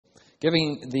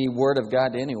Giving the Word of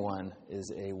God to anyone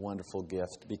is a wonderful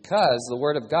gift because the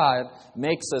Word of God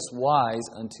makes us wise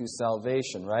unto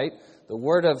salvation, right? The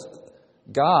Word of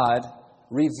God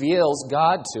reveals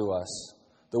God to us.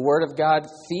 The Word of God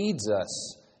feeds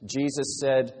us. Jesus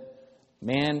said,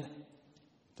 man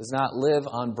does not live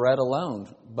on bread alone,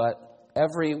 but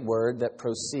every word that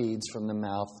proceeds from the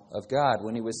mouth of God.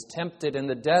 When he was tempted in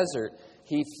the desert,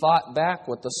 he fought back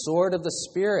with the sword of the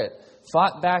Spirit,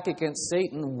 fought back against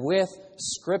Satan with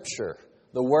Scripture.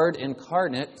 The Word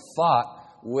incarnate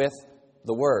fought with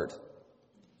the Word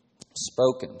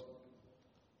spoken.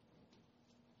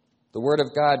 The Word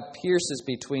of God pierces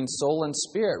between soul and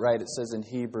spirit, right? It says in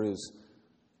Hebrews.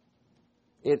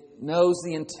 It knows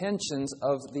the intentions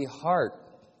of the heart.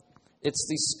 It's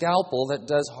the scalpel that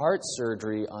does heart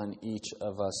surgery on each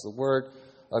of us. The Word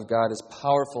of God is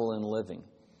powerful and living.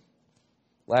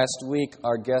 Last week,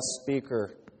 our guest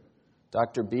speaker,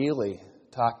 Dr. Bealey,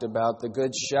 talked about the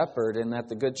Good Shepherd and that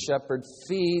the Good Shepherd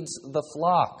feeds the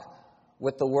flock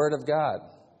with the Word of God.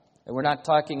 And we're not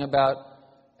talking about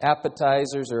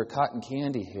appetizers or cotton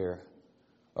candy here.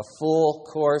 A full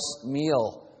course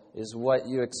meal is what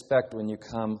you expect when you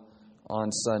come on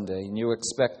Sunday. And you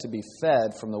expect to be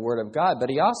fed from the Word of God. But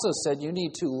he also said you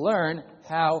need to learn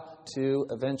how to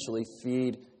eventually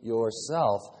feed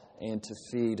yourself and to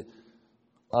feed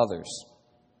others.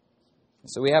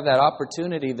 So we have that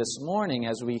opportunity this morning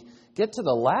as we get to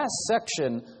the last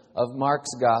section of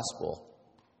Mark's Gospel.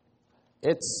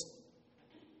 It's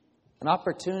an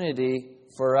opportunity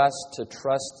for us to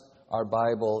trust our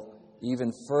Bible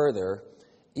even further,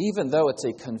 even though it's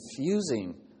a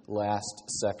confusing last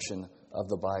section of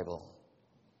the Bible.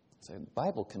 So,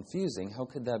 Bible confusing, how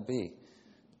could that be?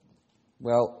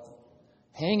 Well,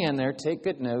 hang in there, take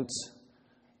good notes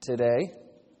today.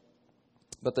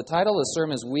 But the title of the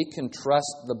sermon is We Can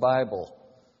Trust the Bible.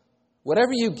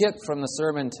 Whatever you get from the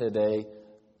sermon today,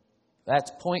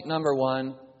 that's point number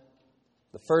one,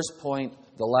 the first point,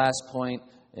 the last point,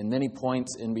 and many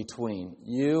points in between.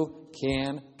 You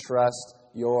can trust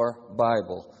your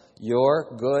Bible.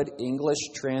 Your good English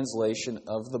translation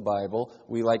of the Bible.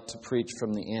 We like to preach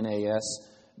from the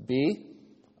NASB.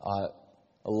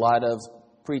 A lot of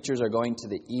preachers are going to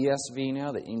the ESV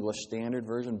now, the English Standard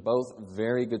Version. Both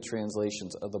very good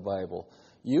translations of the Bible.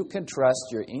 You can trust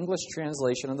your English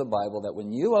translation of the Bible that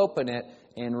when you open it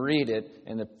and read it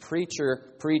and the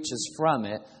preacher preaches from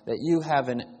it, that you have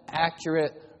an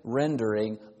accurate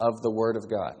rendering of the Word of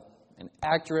God. An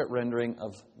accurate rendering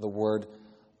of the Word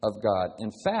of God.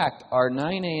 In fact, our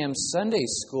 9 a.m. Sunday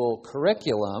school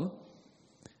curriculum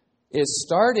is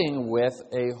starting with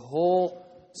a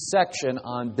whole section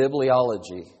on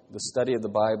bibliology, the study of the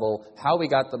Bible, how we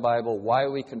got the Bible, why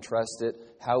we can trust it,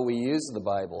 how we use the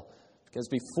Bible. Because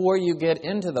before you get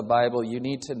into the Bible, you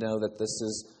need to know that this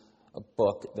is a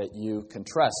book that you can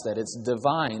trust, that it's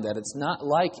divine, that it's not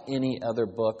like any other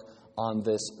book on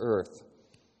this earth.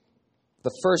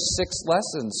 The first 6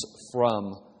 lessons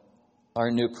from our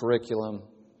new curriculum.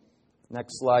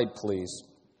 Next slide, please.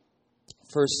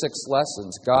 First 6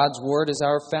 lessons. God's Word is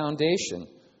our foundation.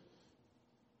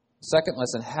 Second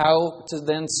lesson, how to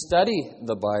then study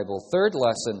the Bible. Third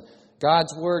lesson,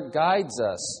 God's Word guides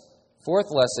us. Fourth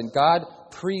lesson, God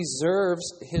preserves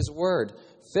His Word.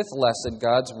 Fifth lesson,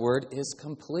 God's Word is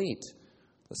complete.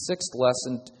 The sixth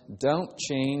lesson, don't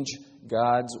change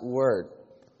God's Word.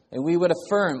 And we would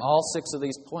affirm all 6 of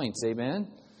these points. Amen?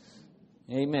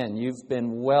 Amen. You've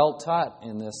been well taught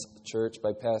in this church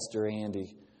by Pastor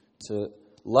Andy to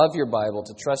love your Bible,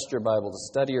 to trust your Bible, to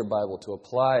study your Bible, to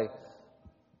apply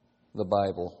the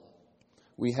Bible.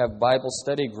 We have Bible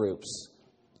study groups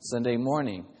Sunday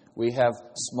morning. We have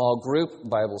small group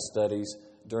Bible studies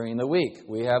during the week.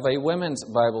 We have a women's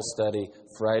Bible study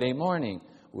Friday morning.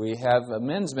 We have a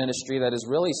men's ministry that is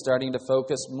really starting to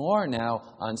focus more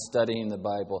now on studying the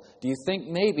Bible. Do you think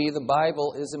maybe the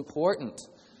Bible is important?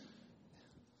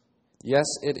 Yes,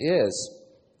 it is.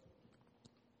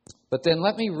 But then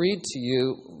let me read to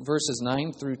you verses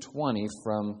 9 through 20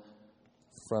 from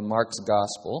Mark's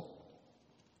Gospel.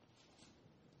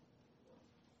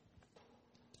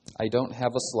 I don't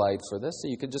have a slide for this, so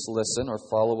you can just listen or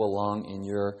follow along in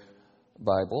your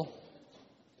Bible.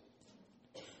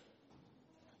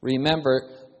 Remember,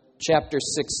 chapter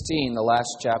 16, the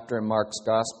last chapter in Mark's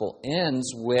Gospel,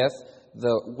 ends with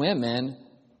the women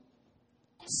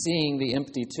seeing the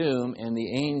empty tomb and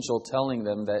the angel telling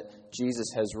them that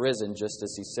Jesus has risen just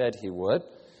as he said he would.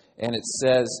 And it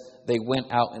says they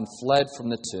went out and fled from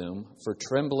the tomb, for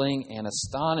trembling and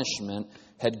astonishment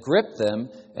had gripped them,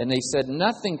 and they said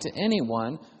nothing to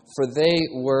anyone, for they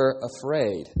were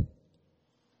afraid.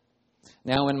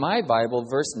 Now, in my Bible,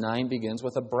 verse 9 begins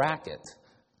with a bracket.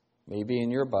 Maybe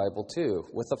in your Bible too,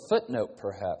 with a footnote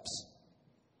perhaps.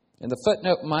 And the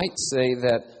footnote might say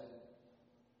that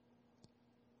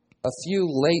a few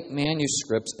late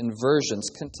manuscripts and versions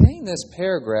contain this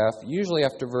paragraph, usually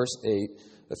after verse 8.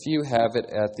 A few have it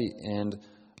at the end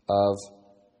of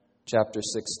chapter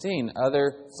 16.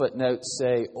 Other footnotes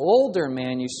say older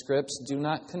manuscripts do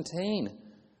not contain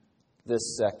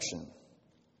this section.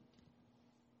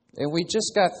 And we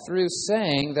just got through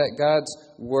saying that God's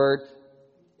Word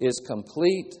is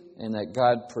complete and that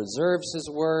God preserves His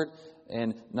Word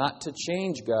and not to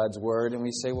change God's Word. And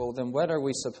we say, well, then what are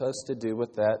we supposed to do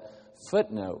with that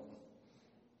footnote?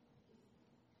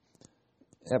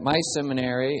 At my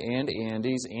seminary and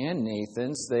Andy's and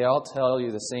Nathan's, they all tell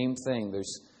you the same thing.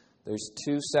 There's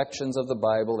two sections of the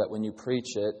Bible that when you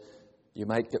preach it, you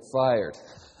might get fired.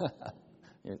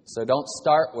 So don't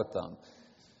start with them.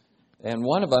 And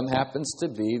one of them happens to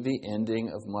be the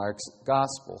ending of Mark's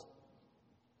Gospel.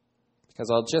 Because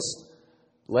I'll just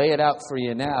lay it out for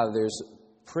you now. There's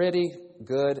a pretty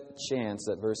good chance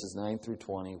that verses 9 through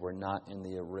 20 were not in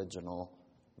the original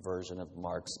version of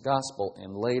Mark's Gospel,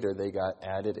 and later they got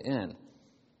added in.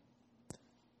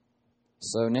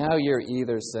 So now you're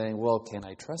either saying, well, can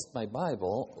I trust my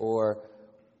Bible? Or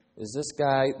is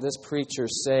this preacher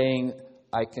saying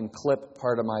I can clip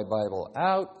part of my Bible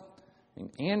out? And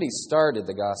Andy started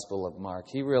the Gospel of Mark.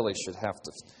 He really should have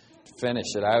to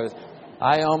finish it.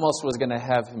 I almost was going to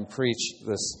have him preach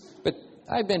this. But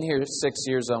I've been here 6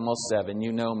 years, almost 7.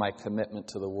 You know my commitment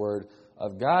to the Word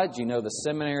of God. You know the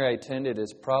seminary I attended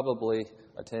is probably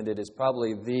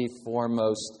the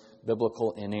foremost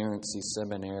biblical inerrancy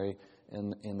seminary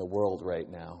in the world right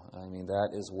now. I mean,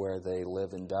 that is where they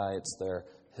live and die. It's their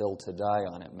hill to die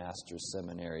on at Masters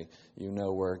Seminary. You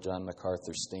know where John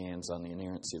MacArthur stands on the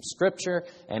inerrancy of Scripture.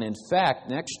 And in fact,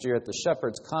 next year at the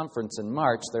Shepherds Conference in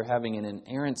March, they're having an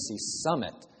inerrancy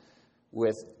summit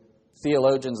with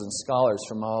theologians and scholars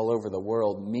from all over the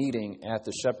world meeting at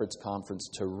the Shepherds Conference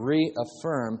to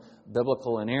reaffirm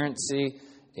biblical inerrancy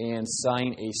and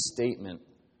sign a statement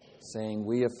saying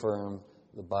we affirm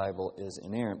the Bible is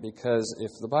inerrant. Because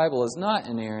if the Bible is not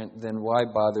inerrant, then why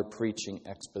bother preaching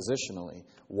expositionally?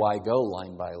 Why go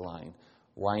line by line?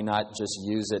 Why not just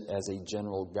use it as a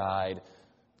general guide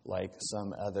like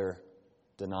some other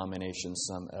denominations,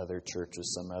 some other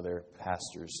churches, some other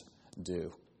pastors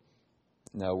do?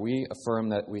 No, we affirm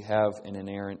that we have an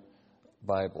inerrant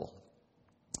Bible.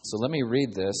 So let me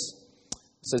read this.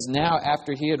 It says, now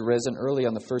after he had risen early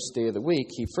on the first day of the week,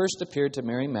 he first appeared to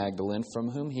Mary Magdalene, from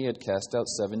whom he had cast out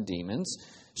 7 demons.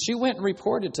 She went and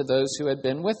reported to those who had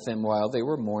been with him while they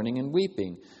were mourning and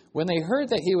weeping. When they heard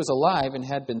that he was alive and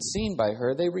had been seen by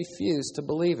her, they refused to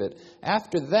believe it.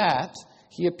 After that,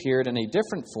 he appeared in a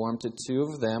different form to 2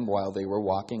 of them while they were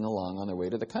walking along on their way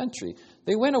to the country.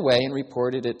 They went away and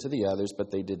reported it to the others, but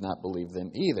they did not believe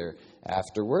them either.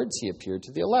 Afterwards, he appeared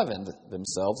to the 11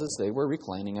 themselves as they were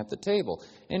reclining at the table.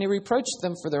 And he reproached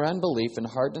them for their unbelief and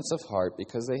hardness of heart,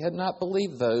 because they had not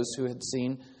believed those who had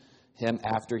seen him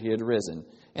after he had risen.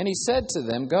 And he said to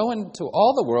them, go into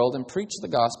all the world and preach the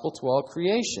gospel to all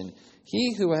creation.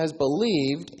 He who has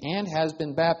believed and has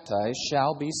been baptized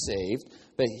shall be saved,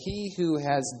 but he who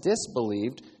has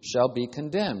disbelieved shall be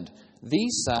condemned.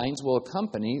 These signs will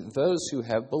accompany those who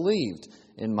have believed.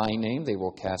 In my name they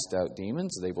will cast out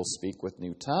demons, they will speak with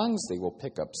new tongues, they will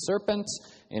pick up serpents,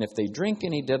 and if they drink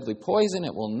any deadly poison,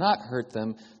 it will not hurt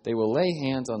them. They will lay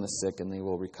hands on the sick and they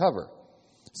will recover.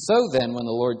 So then, when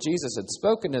the Lord Jesus had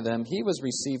spoken to them, he was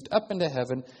received up into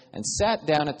heaven and sat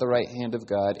down at the right hand of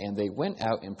God, and they went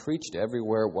out and preached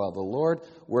everywhere while the Lord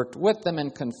worked with them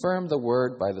and confirmed the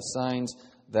word by the signs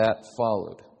that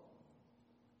followed.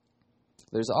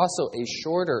 There's also a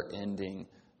shorter ending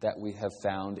that we have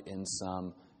found in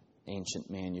some ancient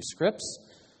manuscripts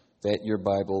that your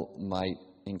Bible might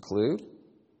include.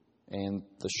 And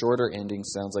the shorter ending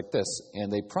sounds like this.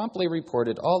 And they promptly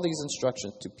reported all these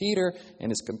instructions to Peter and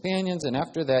his companions, and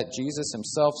after that Jesus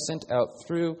himself sent out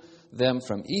through them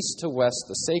from east to west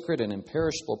the sacred and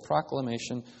imperishable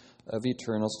proclamation of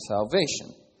eternal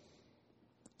salvation.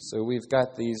 So we've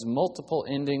got these multiple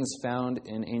endings found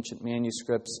in ancient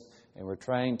manuscripts, and we're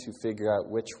trying to figure out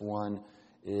which one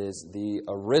is the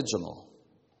original.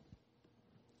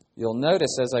 You'll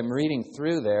notice as I'm reading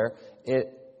through there,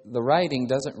 the writing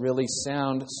doesn't really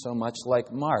sound so much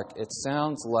like Mark. It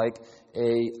sounds like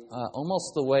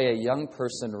almost the way a young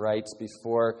person writes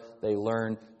before they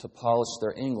learn to polish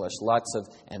their English. Lots of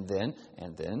and then,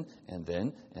 and then, and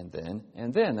then, and then,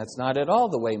 and then. That's not at all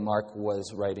the way Mark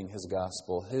was writing his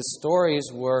gospel. His stories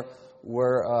were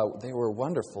were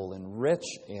wonderful and rich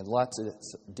and lots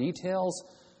of details,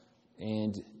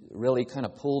 and really kind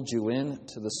of pulled you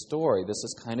into the story. This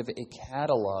is kind of a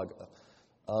catalog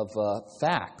of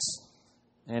facts.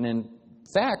 And in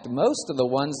fact, most of the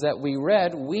ones that we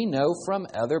read, we know from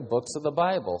other books of the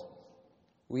Bible.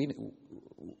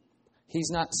 He's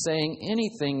not saying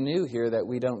anything new here that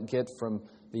we don't get from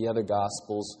the other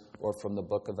Gospels or from the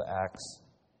book of Acts,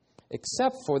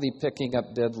 except for the picking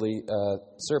up deadly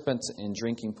serpents and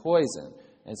drinking poison.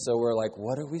 And so we're like,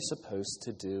 what are we supposed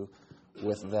to do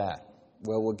with that?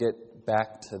 Well, we'll get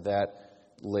back to that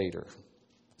later.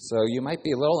 So you might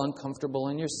be a little uncomfortable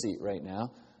in your seat right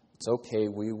now. It's okay.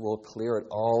 We will clear it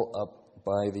all up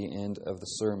by the end of the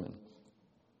sermon.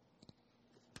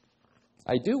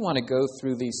 I do want to go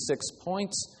through these 6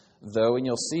 points, though, and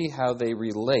you'll see how they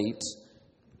relate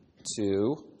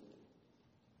to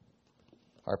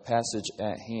our passage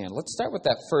at hand. Let's start with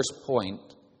that first point,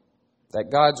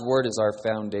 that God's Word is our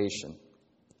foundation.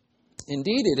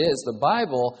 Indeed it is. The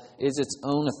Bible is its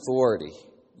own authority.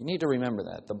 You need to remember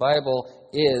that. The Bible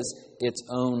is its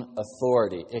own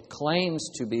authority. It claims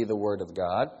to be the Word of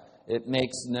God. It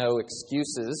makes no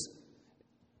excuses.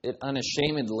 It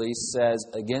unashamedly says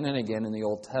again and again in the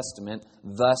Old Testament,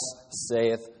 "Thus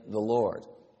saith the Lord."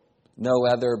 No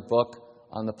other book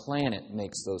on the planet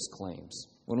makes those claims.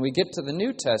 When we get to the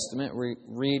New Testament, we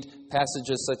read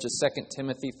passages such as 2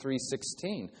 Timothy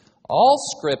 3:16. All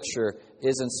Scripture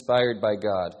is inspired by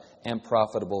God and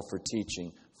profitable for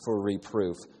teaching, for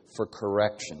reproof, for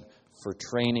correction, for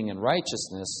training in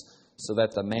righteousness, so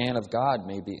that the man of God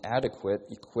may be adequate,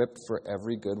 equipped for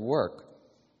every good work.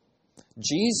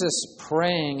 Jesus,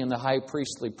 praying in the high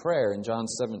priestly prayer in John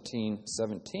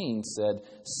 17:17, said,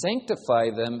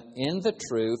 "Sanctify them in the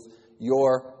truth.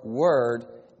 Your word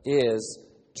is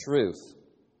truth."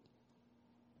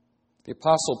 The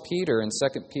Apostle Peter in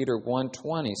 2 Peter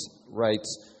 1:20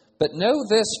 writes, "But know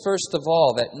this first of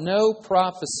all, that no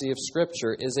prophecy of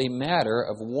Scripture is a matter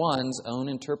of one's own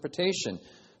interpretation.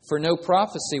 For no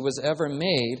prophecy was ever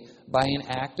made by an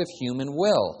act of human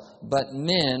will, but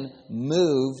men,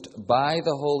 moved by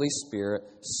the Holy Spirit,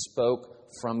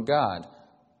 spoke from God."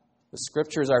 The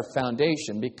Scripture is our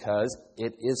foundation because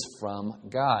it is from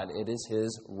God. It is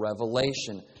His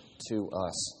revelation to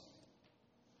us.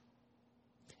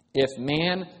 If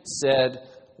man said,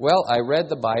 "Well, I read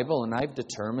the Bible and I've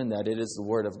determined that it is the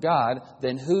Word of God,"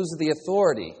 then who's the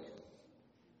authority?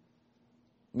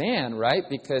 Man, right?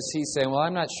 Because he's saying, "Well,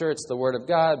 I'm not sure it's the Word of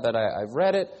God, but I've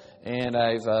read it and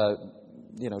I've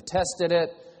tested it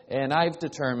and I've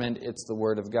determined it's the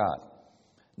Word of God."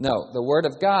 No, the Word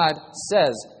of God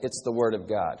says it's the Word of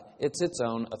God. It's its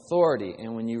own authority.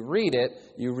 And when you read it,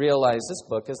 you realize this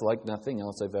book is like nothing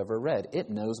else I've ever read. It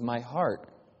knows my heart.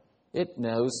 It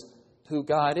knows who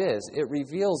God is. It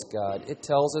reveals God. It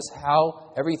tells us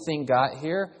how everything got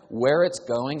here, where it's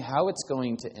going, how it's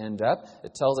going to end up.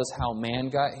 It tells us how man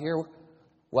got here,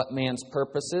 what man's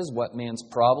purpose is, what man's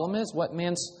problem is,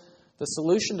 the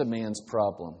solution to man's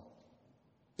problem.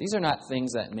 These are not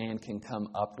things that man can come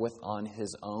up with on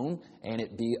his own and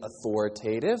it be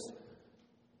authoritative.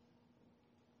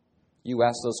 You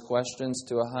ask those questions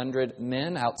to 100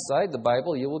 men outside the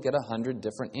Bible, you will get 100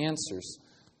 different answers.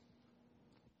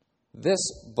 This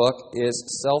book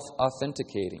is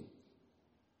self-authenticating.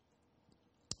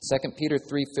 2 Peter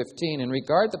 3:15, "And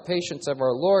regard the patience of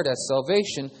our Lord as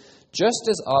salvation, just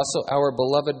as also our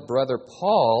beloved brother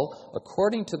Paul,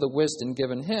 according to the wisdom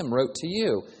given him, wrote to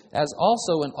you, as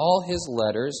also in all his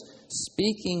letters,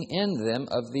 speaking in them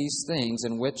of these things,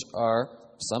 in which are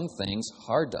some things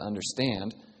hard to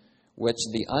understand, which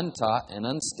the untaught and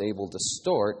unstable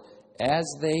distort, as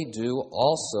they do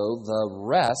also the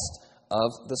rest of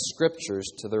the Scriptures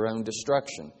to their own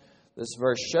destruction." This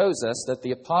verse shows us that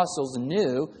the apostles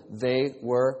knew they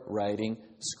were writing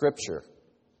Scripture.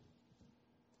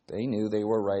 They knew they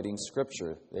were writing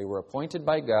Scripture. They were appointed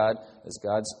by God as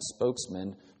God's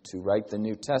spokesman to write the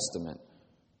New Testament.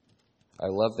 I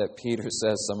love that Peter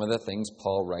says some of the things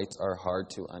Paul writes are hard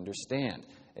to understand.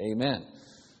 Amen.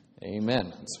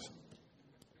 Amen.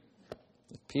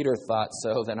 If Peter thought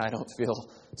so, then I don't feel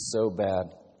so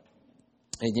bad.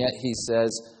 And yet he says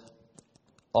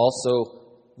also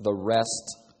the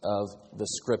rest of the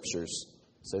Scriptures.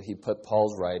 So he put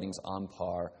Paul's writings on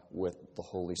par with the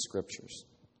Holy Scriptures.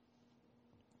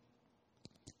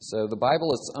 So the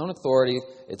Bible is its own authority.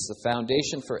 It's the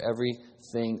foundation for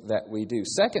everything that we do.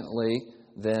 Secondly,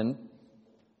 then,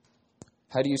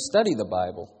 how do you study the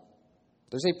Bible?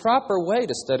 There's a proper way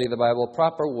to study the Bible, a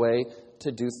proper way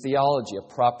to do theology,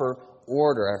 a proper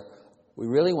order. We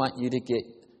really want you to get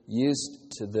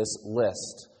used to this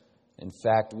list. In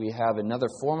fact, we have another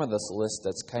form of this list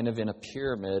that's kind of in a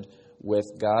pyramid with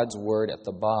God's Word at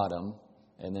the bottom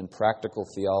and then practical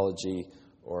theology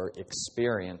or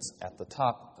experience at the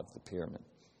top of the pyramid.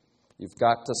 You've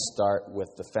got to start with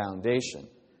the foundation.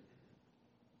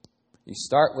 You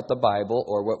start with the Bible,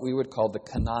 or what we would call the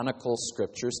canonical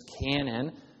scriptures.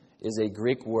 Canon is a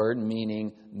Greek word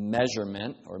meaning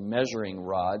measurement or measuring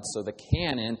rod. So the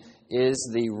canon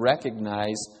is the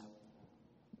recognized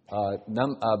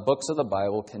books of the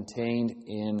Bible contained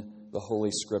in the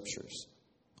Holy Scriptures.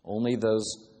 Only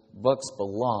those books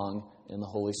belong in the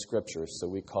Holy Scriptures, so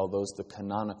we call those the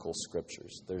canonical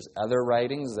scriptures. There's other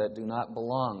writings that do not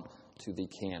belong to the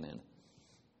canon.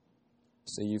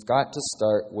 So you've got to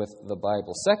start with the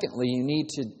Bible. Secondly, you need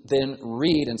to then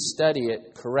read and study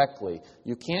it correctly.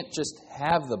 You can't just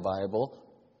have the Bible.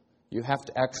 You have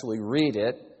to actually read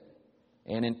it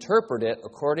and interpret it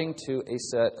according to a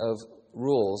set of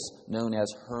rules known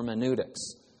as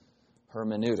hermeneutics.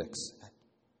 Hermeneutics.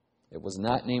 It was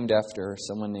not named after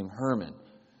someone named Herman.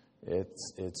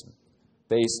 It's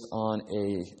based on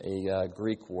a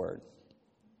Greek word.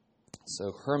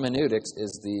 So hermeneutics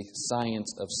is the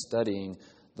science of studying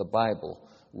the Bible.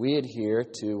 We adhere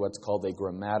to what's called a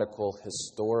grammatical,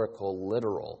 historical,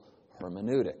 literal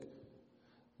hermeneutic.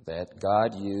 That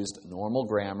God used normal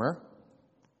grammar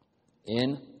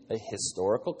in a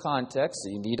historical context.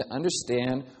 So you need to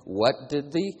understand what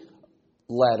did the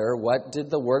letter, what did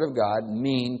the Word of God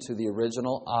mean to the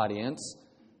original audience.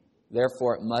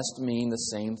 Therefore, it must mean the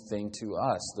same thing to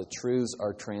us. The truths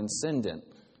are transcendent.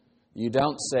 You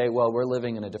don't say, well, we're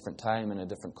living in a different time, in a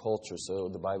different culture, so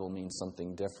the Bible means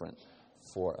something different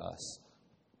for us.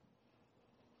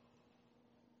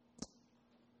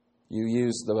 You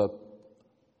use the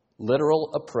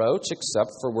literal approach,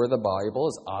 except for where the Bible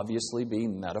is obviously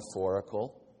being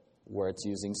metaphorical, where it's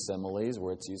using similes,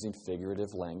 where it's using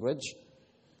figurative language.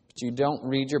 But you don't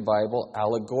read your Bible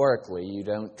allegorically. You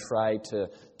don't try to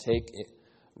take a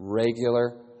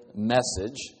regular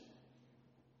message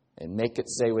and make it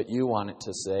say what you want it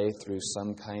to say through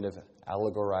some kind of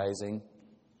allegorizing.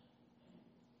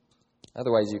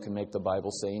 Otherwise, you can make the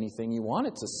Bible say anything you want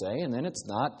it to say, and then it's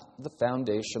not the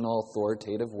foundational,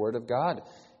 authoritative Word of God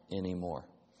anymore.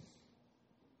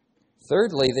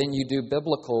 Thirdly, then you do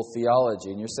biblical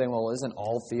theology. And you're saying, well, isn't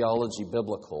all theology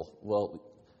biblical? Well,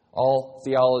 all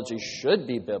theology should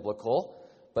be biblical,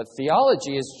 but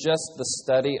theology is just the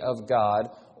study of God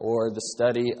or the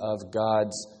study of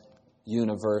God's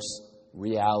universe,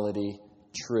 reality,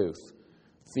 truth.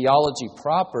 Theology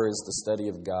proper is the study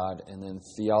of God, and then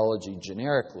theology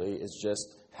generically is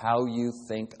just how you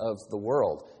think of the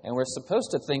world. And we're supposed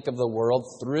to think of the world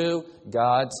through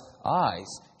God's eyes.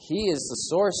 He is the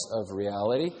source of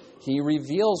reality. He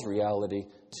reveals reality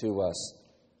to us.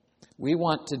 We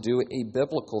want to do a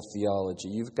biblical theology.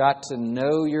 You've got to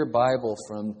know your Bible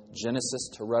from Genesis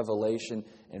to Revelation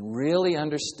and really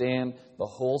understand the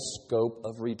whole scope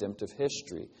of redemptive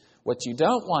history. What you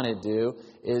don't want to do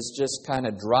is just kind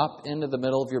of drop into the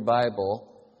middle of your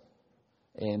Bible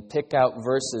and pick out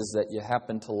verses that you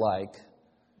happen to like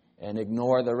and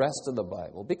ignore the rest of the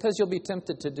Bible. Because you'll be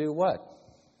tempted to do what?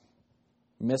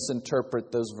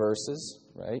 Misinterpret those verses,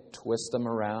 right? Twist them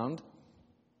around.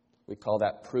 We call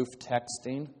that proof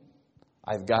texting.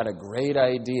 I've got a great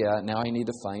idea. Now I need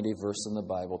to find a verse in the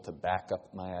Bible to back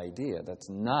up my idea. That's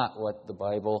not what the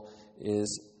Bible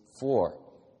is for.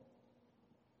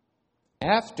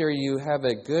 After you have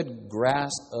a good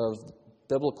grasp of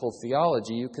biblical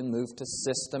theology, you can move to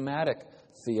systematic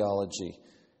theology.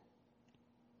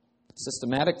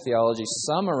 Systematic theology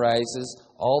summarizes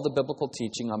all the biblical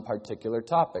teaching on particular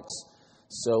topics.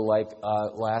 So like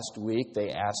last week, they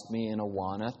asked me in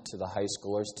Awana to the high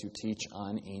schoolers to teach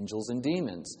on angels and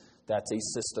demons. That's a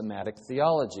systematic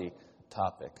theology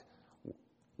topic.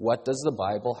 What does the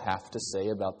Bible have to say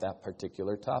about that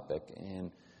particular topic?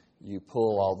 And you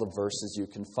pull all the verses you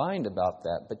can find about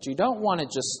that. But you don't want to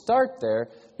just start there,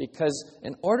 because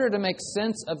in order to make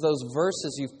sense of those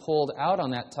verses you've pulled out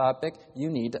on that topic, you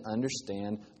need to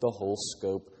understand the whole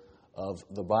scope of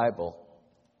the Bible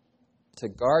to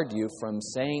guard you from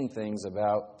saying things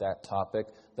about that topic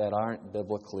that aren't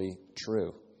biblically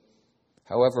true.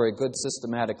 However, a good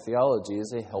systematic theology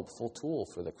is a helpful tool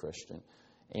for the Christian.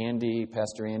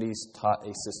 Pastor Andy's taught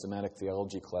a systematic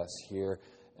theology class here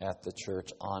at the church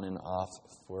on and off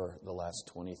for the last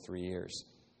 23 years.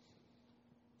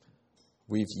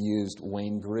 We've used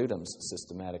Wayne Grudem's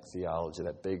systematic theology,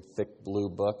 that big, thick blue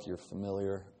book. You're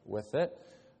familiar with it.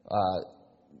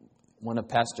 One of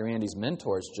Pastor Andy's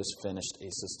mentors just finished a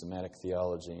systematic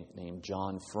theology named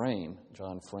John Frame.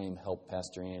 John Frame helped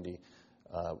Pastor Andy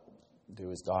do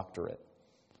his doctorate.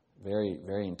 Very,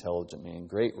 very intelligent man.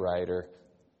 Great writer.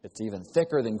 It's even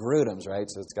thicker than Grudem's, right?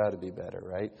 So it's got to be better,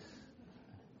 right?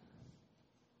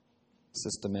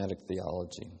 Systematic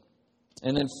theology.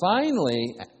 And then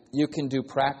finally, you can do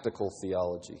practical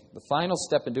theology. The final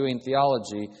step in doing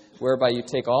theology, whereby you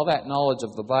take all that knowledge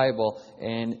of the Bible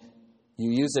and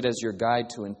you use it as your guide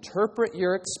to interpret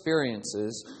your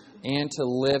experiences and to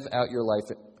live out your life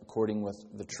according with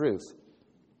the truth.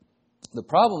 The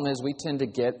problem is we tend to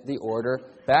get the order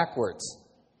backwards.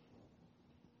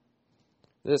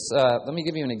 Let me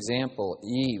give you an example.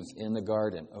 Eve in the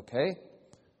garden, okay?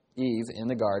 Eve in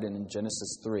the garden in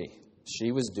Genesis 3.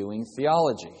 She was doing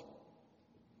theology.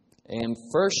 And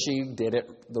first she did it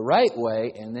the right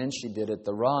way, and then she did it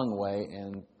the wrong way,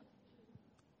 and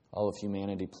all of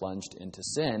humanity plunged into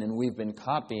sin. And we've been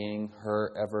copying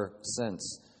her ever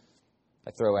since.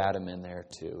 I throw Adam in there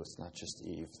too. It's not just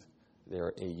Eve.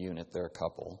 They're a unit. They're a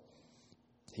couple.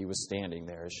 He was standing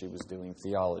there as she was doing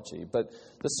theology. But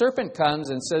the serpent comes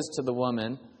and says to the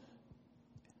woman,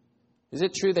 "Is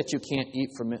it true that you can't eat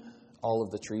from all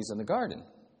of the trees in the garden?"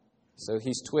 So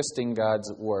he's twisting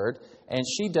God's word, and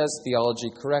she does theology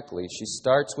correctly. She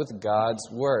starts with God's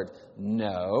word.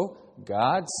 No,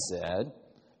 God said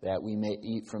that we may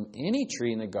eat from any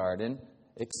tree in the garden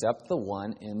except the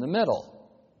one in the middle.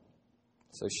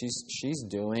 So she's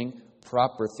doing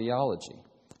proper theology.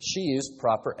 She used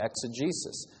proper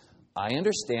exegesis. I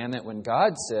understand that when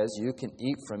God says you can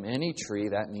eat from any tree,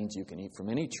 that means you can eat from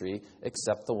any tree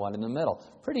except the one in the middle.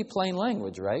 Pretty plain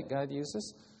language, right? God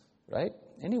uses, right?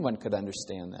 Anyone could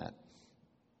understand that.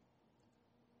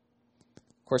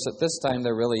 Of course, at this time,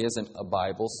 there really isn't a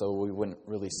Bible, so we wouldn't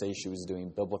really say she was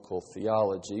doing biblical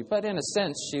theology. But in a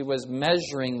sense, she was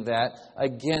measuring that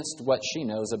against what she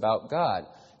knows about God.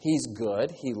 He's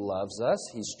good. He loves us.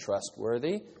 He's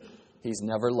trustworthy. He's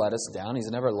never let us down. He's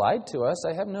never lied to us.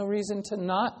 I have no reason to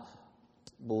not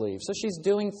believe. So she's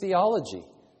doing theology.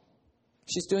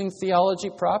 She's doing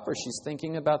theology proper. She's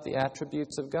thinking about the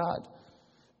attributes of God.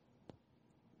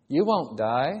 You won't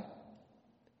die.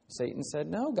 Satan said,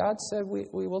 no, God said we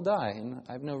will die, and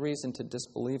I have no reason to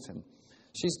disbelieve him.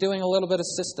 She's doing a little bit of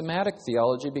systematic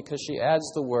theology because she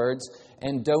adds the words,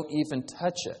 and don't even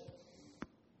touch it.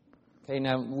 Okay,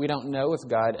 now we don't know if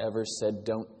God ever said,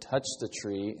 don't touch the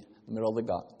tree in the middle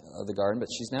of the garden, but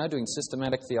she's now doing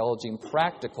systematic theology and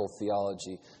practical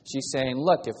theology. She's saying,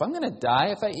 look, if I'm going to die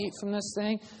if I eat from this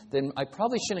thing, then I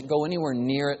probably shouldn't go anywhere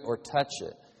near it or touch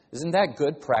it. Isn't that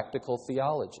good practical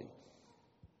theology?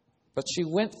 But she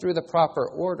went through the proper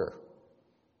order.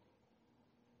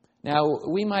 Now,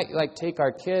 we might take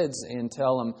our kids and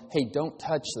tell them, hey, don't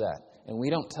touch that. And we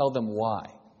don't tell them why.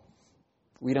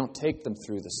 We don't take them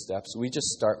through the steps. We just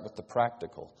start with the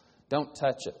practical. Don't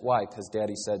touch it. Why? Because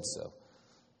Daddy said so.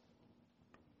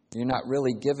 You're not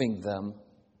really giving them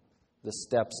the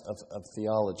steps of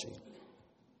theology.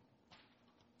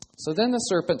 So then the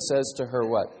serpent says to her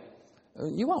what?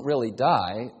 You won't really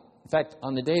die. In fact,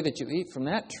 on the day that you eat from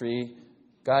that tree,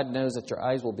 God knows that your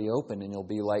eyes will be open and you'll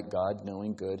be like God,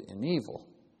 knowing good and evil.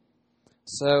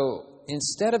 So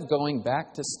instead of going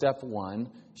back to step one,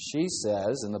 she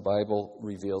says, and the Bible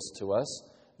reveals to us,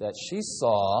 that she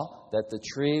saw that the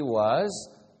tree it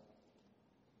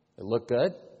looked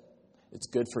good, it's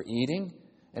good for eating,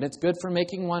 and it's good for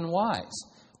making one wise.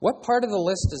 What part of the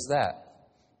list is that?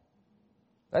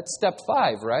 That's step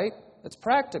 5, right? It's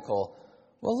practical.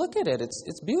 Well, look at it.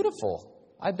 It's beautiful.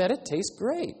 I bet it tastes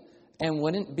great. And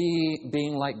wouldn't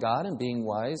being like God and being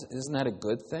wise, isn't that a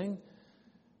good thing?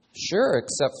 Sure,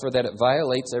 except for that it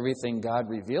violates everything God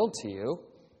revealed to you.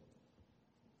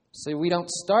 See, we don't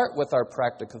start with our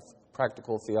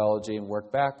practical theology and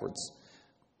work backwards.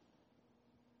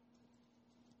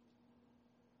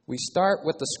 We start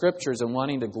with the Scriptures and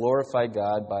wanting to glorify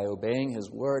God by obeying His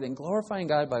Word. And glorifying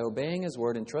God by obeying His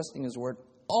Word and trusting His Word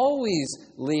always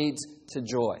leads to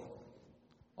joy.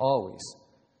 Always.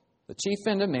 The chief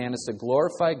end of man is to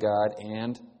glorify God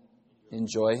and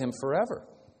enjoy Him forever.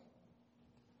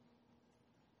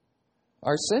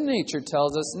 Our sin nature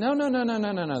tells us, no.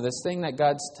 This thing that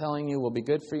God's telling you will be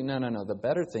good for you. No. The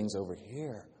better thing's over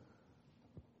here.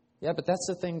 Yeah, but that's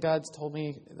the thing God's told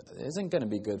me isn't going to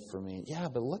be good for me. Yeah,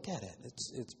 but look at it.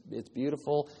 It's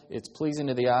beautiful. It's pleasing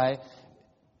to the eye.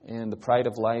 And the pride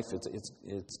of life,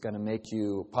 it's going to make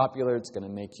you popular. It's going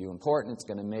to make you important. It's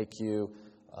going to make you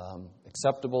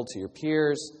acceptable to your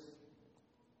peers.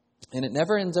 And it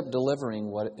never ends up delivering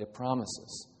what it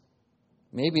promises.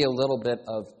 Maybe a little bit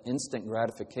of instant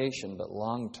gratification, but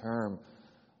long-term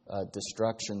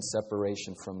destruction,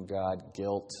 separation from God,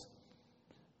 guilt,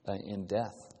 and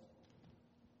death.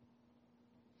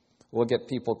 We'll get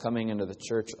people coming into the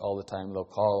church all the time. They'll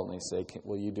call and they say,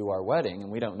 will you do our wedding?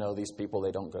 And we don't know these people.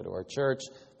 They don't go to our church.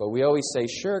 But we always say,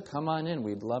 sure, come on in.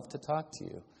 We'd love to talk to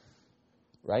you.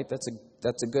 Right?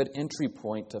 That's a good entry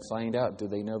point to find out, do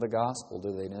they know the gospel?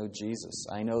 Do they know Jesus?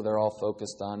 I know they're all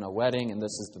focused on a wedding, and this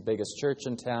is the biggest church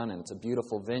in town, and it's a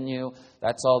beautiful venue.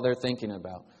 That's all they're thinking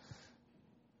about.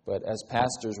 But as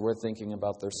pastors, we're thinking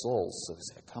about their souls. So we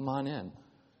say, come on in.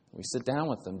 We sit down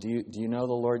with them. Do you know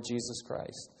the Lord Jesus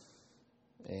Christ?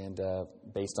 And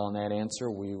based on that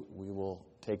answer, we will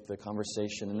take the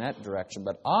conversation in that direction.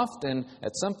 But often,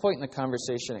 at some point in the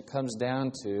conversation, it comes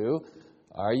down to,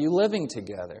 are you living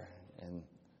together? And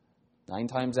 9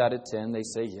 times out of 10, they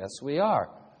say, yes, we are.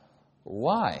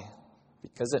 Why?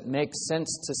 Because it makes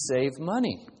sense to save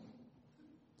money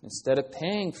instead of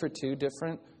paying for 2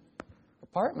 different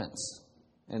apartments.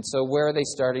 And so where are they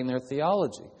starting their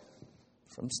theology?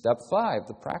 From step 5,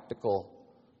 the practical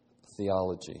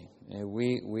theology. And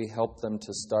we help them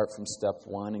to start from step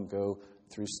 1 and go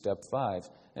through step 5.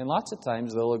 And lots of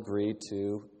times they'll agree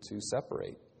to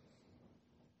separate.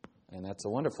 And that's a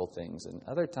wonderful thing. And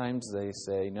other times they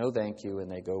say, no, thank you, and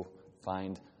they go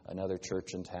find another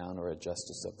church in town or a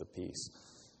justice of the peace.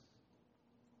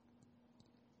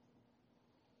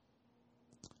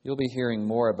 You'll be hearing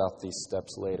more about these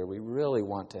steps later. We really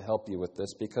want to help you with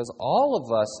this because all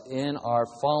of us in our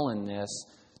fallenness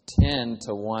tend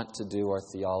to want to do our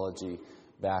theology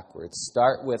backwards.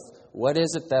 Start with, what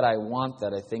is it that I want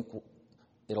that I think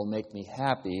it'll make me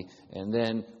happy? And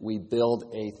then we build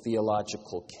a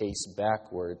theological case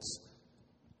backwards.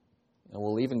 And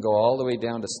we'll even go all the way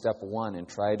down to step 1 and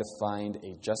try to find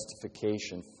a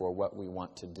justification for what we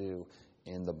want to do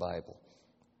in the Bible.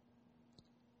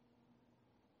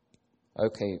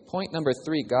 Okay, point number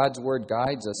 3, God's Word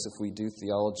guides us if we do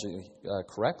theology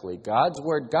correctly. God's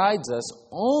Word guides us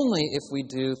only if we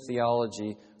do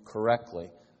theology correctly.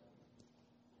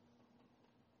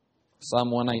 Psalm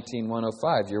 119,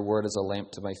 105, your word is a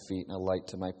lamp to my feet and a light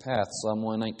to my path. Psalm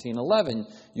 119, 11,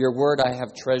 your word I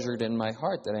have treasured in my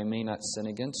heart that I may not sin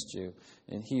against you.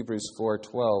 In Hebrews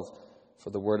 4:12, for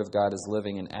the word of God is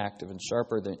living and active and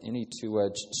sharper than any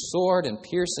two-edged sword and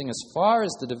piercing as far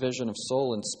as the division of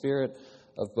soul and spirit,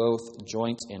 of both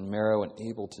joint and marrow, and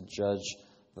able to judge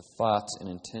the thoughts and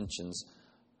intentions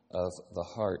of the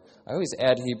heart. I always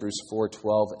add Hebrews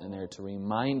 4:12 in there to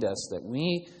remind us that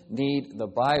we need the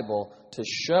Bible to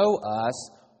show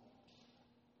us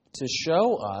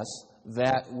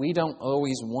that we don't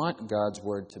always want God's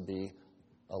Word to be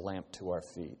a lamp to our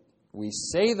feet. We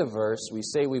say the verse, we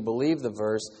say we believe the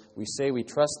verse, we say we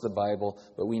trust the Bible,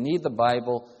 but we need the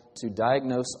Bible to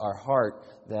diagnose our heart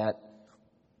that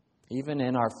even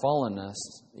in our fallenness,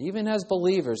 even as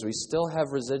believers, we still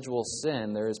have residual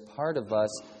sin. There is part of us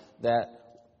that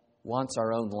wants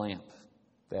our own lamp,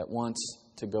 that wants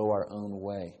to go our own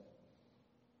way.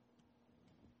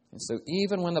 And so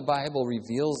even when the Bible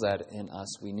reveals that in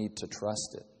us, we need to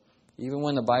trust it. Even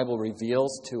when the Bible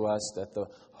reveals to us that the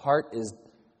heart is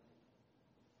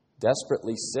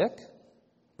desperately sick,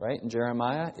 right? In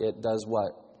Jeremiah, it does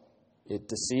what? It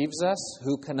deceives us.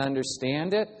 Who can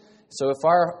understand it? So if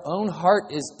our own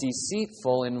heart is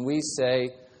deceitful and we say,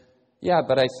 yeah,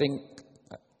 but I think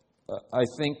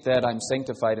that I'm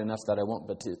sanctified enough that I won't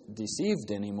be deceived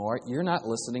anymore, you're not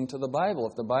listening to the Bible.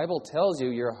 If the Bible tells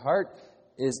you your heart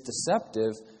is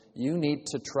deceptive, you need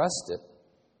to trust it.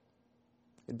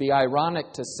 It'd be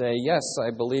ironic to say, yes, I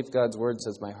believe God's Word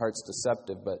says my heart's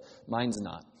deceptive, but mine's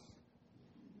not.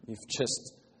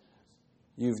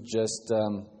 You've just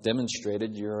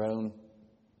demonstrated your own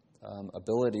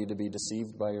ability to be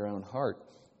deceived by your own heart.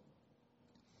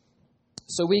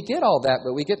 So we get all that,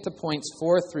 but we get to points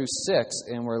 4 through 6,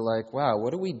 and we're like, wow,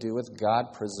 what do we do with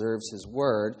God preserves His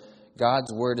Word?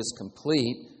 God's Word is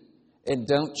complete, and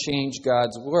don't change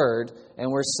God's Word.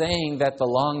 And we're saying that the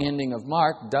long ending of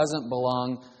Mark doesn't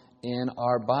belong in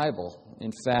our Bible.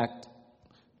 In fact,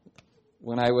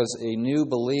 when I was a new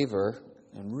believer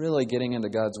and really getting into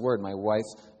God's Word, my wife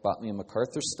bought me a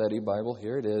MacArthur Study Bible.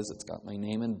 Here it is. It's got my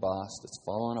name embossed. It's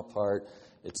fallen apart.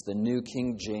 It's the New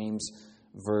King James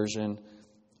Version.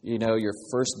 You know, your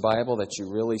first Bible that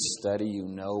you really study, you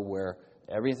know where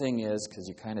everything is because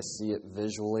you kind of see it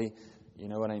visually. You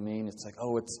know what I mean? It's like,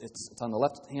 oh, it's on the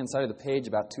left-hand side of the page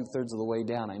about 2/3 of the way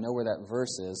down. I know where that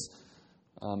verse is.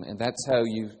 And that's how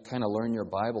you kind of learn your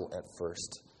Bible at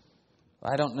first.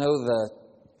 I don't know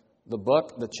the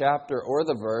book, the chapter, or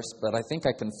the verse, but I think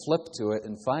I can flip to it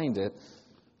and find it.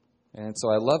 And so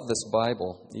I love this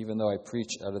Bible, even though I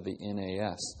preach out of the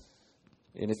NAS.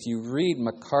 And if you read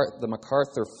the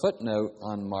MacArthur footnote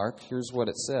on Mark, here's what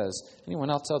it says. Anyone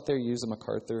else out there use a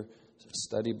MacArthur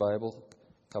Study Bible?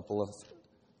 couple of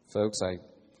folks,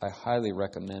 I highly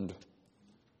recommend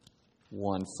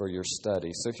one for your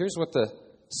study. So here's what the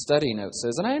study note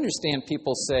says. And I understand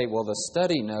people say, well, the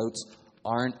study notes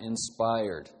aren't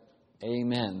inspired.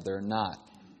 Amen, they're not.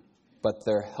 But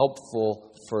they're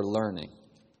helpful for learning.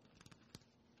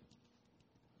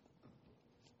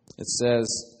 It says,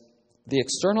 the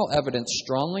external evidence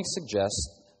strongly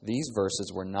suggests these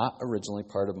verses were not originally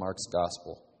part of Mark's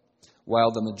gospel.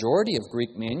 While the majority of Greek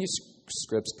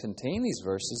manuscripts contain these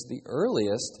verses, the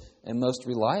earliest and most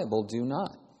reliable do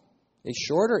not. A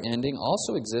shorter ending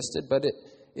also existed, but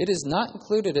it is not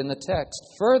included in the text.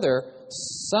 Further,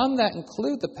 some that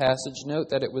include the passage note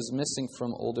that it was missing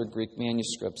from older Greek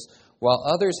manuscripts, while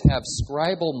others have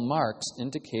scribal marks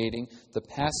indicating the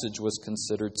passage was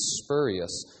considered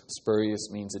spurious. Spurious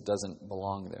means it doesn't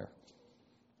belong there.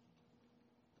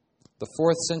 The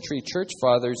 4th century church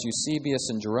fathers Eusebius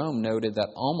and Jerome noted that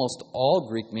almost all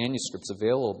Greek manuscripts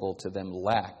available to them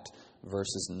lacked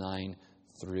verses 9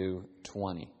 through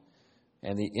 20.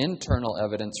 And the internal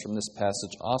evidence from this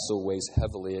passage also weighs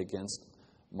heavily against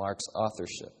Mark's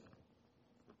authorship.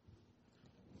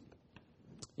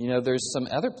 You know, there's some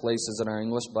other places in our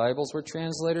English Bibles where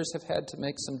translators have had to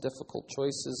make some difficult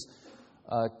choices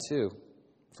too.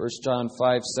 1 John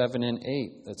 5, 7, and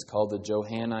 8, that's called the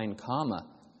Johannine comma.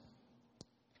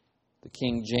 The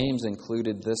King James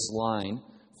included this line,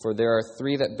 for there are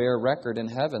three that bear record in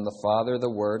heaven, the Father, the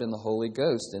Word, and the Holy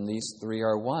Ghost, and these three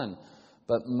are one.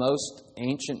 But most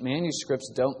ancient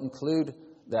manuscripts don't include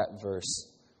that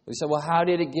verse. We say, well, how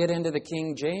did it get into the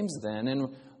King James then?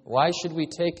 And why should we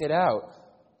take it out?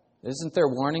 Isn't there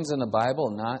warnings in the Bible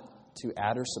not to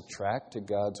add or subtract to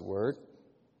God's Word?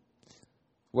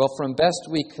 Well, from best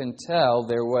we can tell,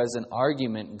 there was an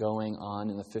argument going on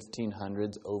in the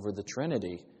 1500s over the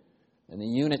Trinity. And the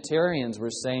Unitarians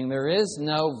were saying there is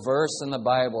no verse in the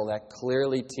Bible that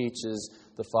clearly teaches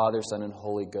the Father, Son, and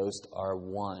Holy Ghost are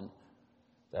one,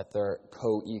 that they're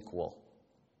co-equal.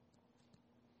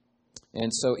 And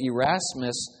so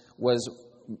Erasmus was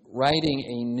writing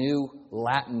a new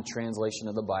Latin translation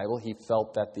of the Bible. He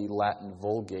felt that the Latin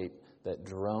Vulgate that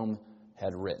Jerome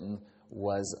had written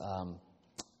was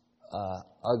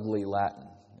ugly Latin.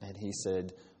 And he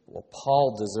said, well,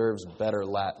 Paul deserves better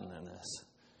Latin than this.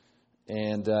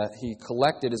 And he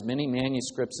collected as many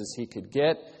manuscripts as he could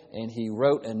get, and he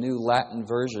wrote a new Latin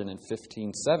version in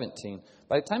 1517.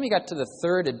 By the time he got to the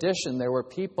 3rd edition, there were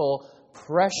people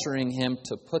pressuring him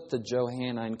to put the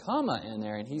Johannine comma in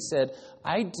there. And he said,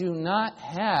 I do not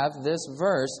have this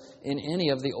verse in any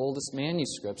of the oldest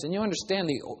manuscripts. And you understand,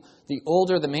 the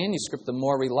older the manuscript, the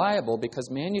more reliable, because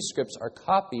manuscripts are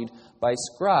copied by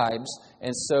scribes.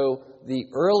 And so the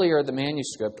earlier the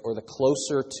manuscript, or the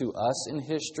closer to us in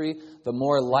history, the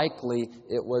more likely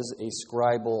it was a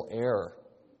scribal error.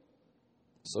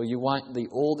 So you want the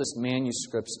oldest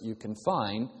manuscripts you can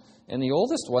find, and the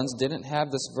oldest ones didn't have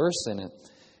this verse in it.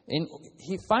 And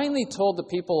he finally told the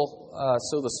people,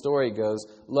 so the story goes,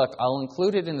 look, I'll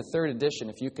include it in the 3rd edition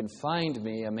if you can find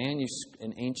me an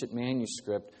ancient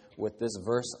manuscript with this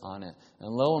verse on it. And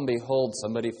lo and behold,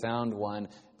 somebody found one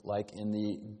like in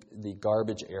the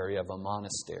garbage area of a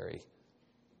monastery.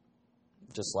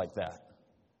 Just like that.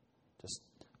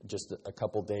 Just a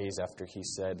couple days after he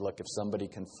said, look, if somebody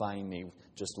can find me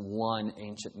just one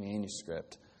ancient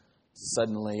manuscript,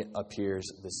 suddenly appears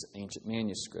this ancient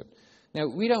manuscript. Now,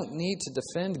 we don't need to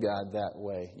defend God that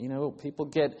way. You know, people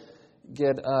doesn't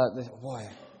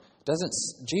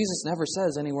Jesus never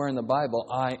says anywhere in the Bible,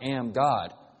 I am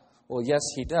God. Well, yes,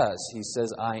 he does. He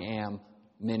says, I am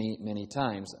many, many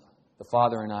times. The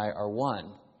Father and I are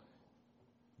one.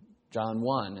 John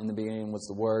 1, in the beginning was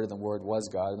the Word, and the Word was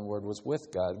God, and the Word was with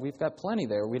God. We've got plenty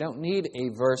there. We don't need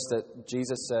a verse that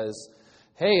Jesus says,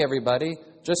 hey, everybody,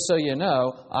 just so you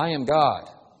know, I am God.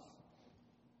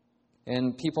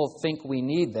 And people think we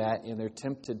need that, and they're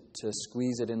tempted to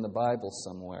squeeze it in the Bible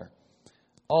somewhere.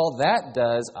 All that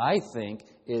does, I think,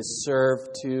 is serve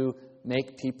to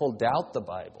make people doubt the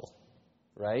Bible,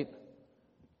 right?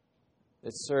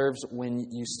 It serves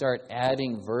when you start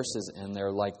adding verses in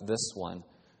there like this one.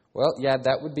 Well, yeah,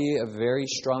 that would be a very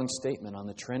strong statement on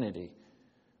the Trinity.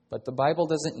 But the Bible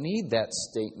doesn't need that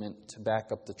statement to back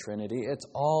up the Trinity. It's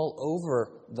all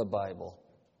over the Bible.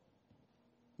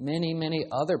 Many, many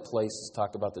other places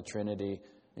talk about the Trinity,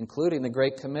 including the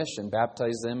Great Commission.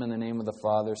 Baptize them in the name of the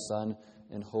Father, Son,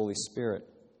 and Holy Spirit.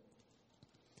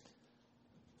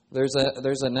 There's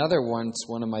another one, it's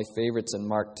one of my favorites in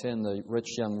Mark 10, the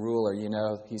rich young ruler. You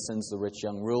know, he sends the rich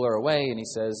young ruler away, and he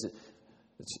says,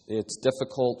 It's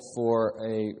difficult for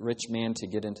a rich man to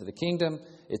get into the kingdom.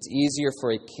 It's easier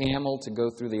for a camel to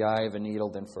go through the eye of a needle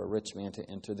than for a rich man to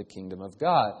enter the kingdom of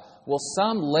God. Well,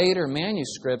 some later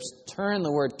manuscripts turn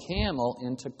the word camel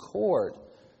into cord.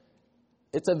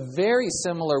 It's a very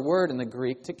similar word in the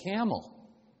Greek to camel.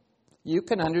 You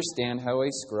can understand how a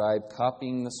scribe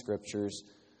copying the Scriptures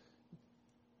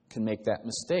can make that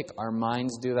mistake. Our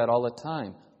minds do that all the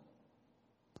time.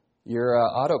 Your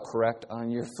autocorrect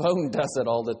on your phone does it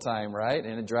all the time, right?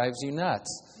 And it drives you nuts.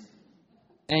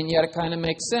 And yet it kind of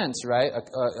makes sense, right?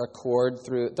 A cord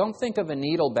through... Don't think of a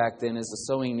needle back then as the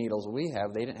sewing needles we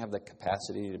have. They didn't have the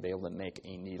capacity to be able to make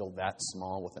a needle that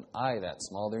small with an eye that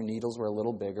small. Their needles were a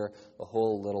little bigger, the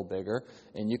hole a little bigger.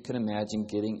 And you can imagine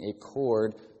getting a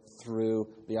cord through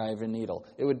the eye of a needle.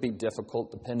 It would be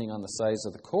difficult depending on the size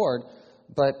of the cord,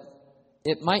 but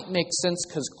it might make sense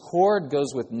because cord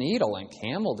goes with needle and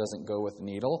camel doesn't go with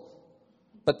needle.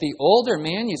 But the older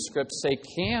manuscripts say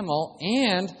camel,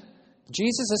 and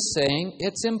Jesus is saying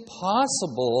it's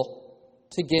impossible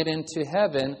to get into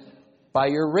heaven by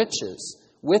your riches.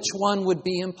 Which one would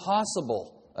be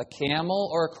impossible? A camel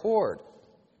or a cord?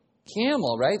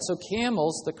 Camel, right? So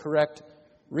camel's the correct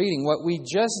reading. What we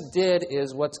just did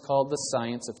is what's called the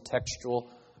science of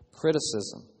textual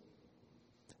criticism.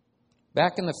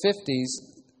 Back in the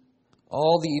 50s,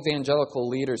 all the evangelical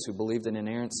leaders who believed in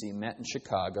inerrancy met in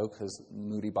Chicago, because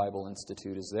Moody Bible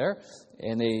Institute is there,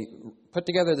 and they put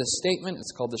together this statement.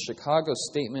 It's called the Chicago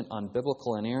Statement on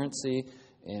Biblical Inerrancy,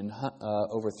 and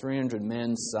over 300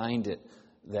 men signed it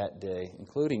that day,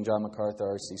 including John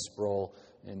MacArthur, R.C. Sproul,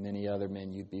 and many other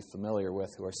men you'd be familiar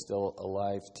with who are still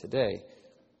alive today.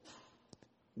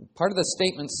 Part of the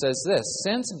statement says this: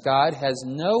 since God has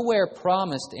nowhere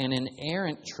promised an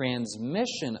inerrant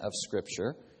transmission of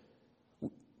Scripture,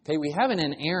 okay, we have an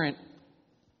inerrant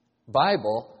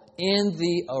Bible in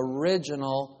the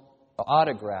original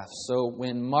autograph. So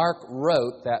when Mark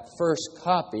wrote, that first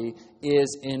copy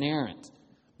is inerrant.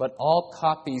 But all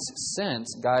copies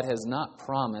since, God has not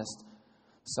promised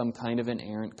some kind of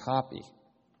inerrant copy.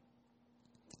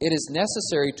 It is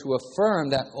necessary to affirm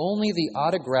that only the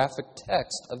autographic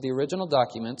text of the original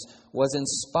documents was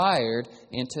inspired,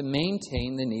 and to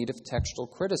maintain the need of textual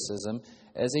criticism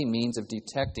as a means of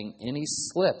detecting any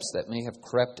slips that may have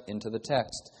crept into the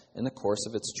text in the course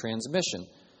of its transmission.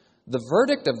 The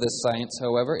verdict of this science,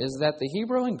 however, is that the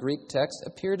Hebrew and Greek texts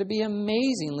appear to be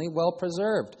amazingly well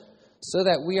preserved, so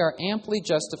that we are amply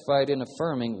justified in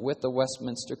affirming with the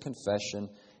Westminster Confession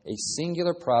a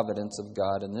singular providence of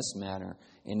God in this manner,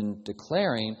 and in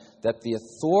declaring that the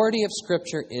authority of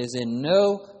Scripture is in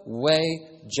no way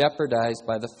jeopardized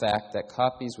by the fact that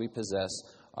copies we possess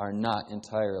are not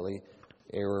entirely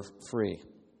error-free.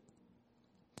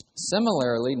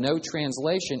 Similarly, no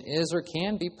translation is or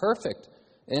can be perfect,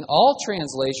 and all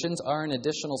translations are an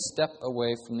additional step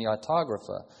away from the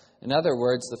autographa. In other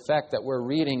words, the fact that we're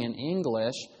reading in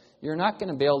English, you're not going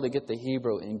to be able to get the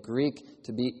Hebrew and Greek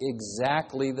to be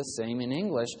exactly the same in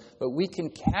English, but we can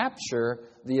capture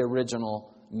the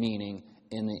original meaning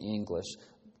in the English.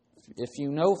 If you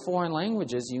know foreign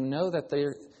languages, you know that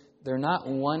they're not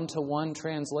one-to-one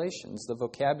translations. The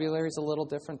vocabulary is a little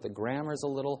different. The grammar is a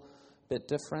little bit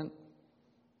different.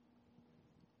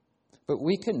 But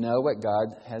we can know what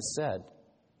God has said.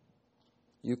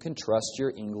 You can trust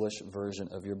your English version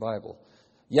of your Bible.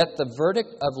 Yet the verdict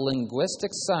of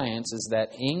linguistic science is that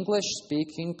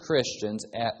English-speaking Christians,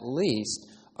 at least,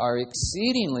 are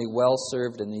exceedingly well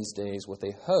served in these days with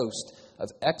a host of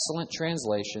excellent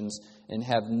translations, and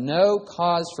have no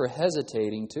cause for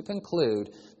hesitating to conclude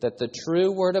that the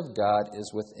true Word of God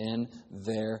is within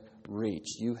their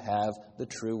reach. You have the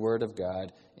true Word of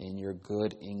God in your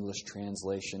good English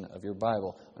translation of your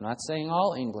Bible. I'm not saying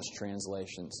all English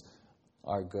translations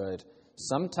are good.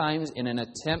 Sometimes, in an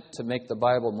attempt to make the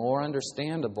Bible more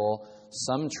understandable,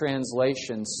 some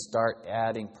translations start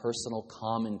adding personal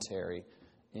commentary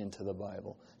into the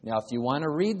Bible. Now, if you want to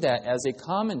read that as a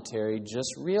commentary,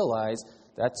 just realize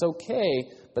that's okay,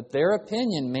 but their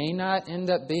opinion may not end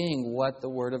up being what the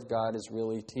Word of God is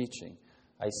really teaching.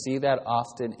 I see that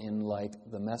often in, like,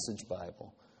 the Message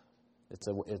Bible. It's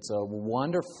a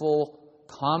wonderful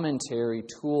commentary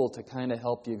tool to kind of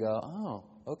help you go, oh,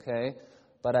 okay.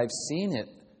 But I've seen it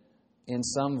in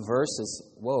some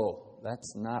verses. Whoa,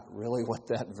 that's not really what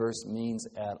that verse means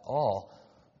at all.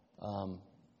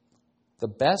 The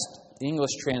best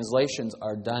English translations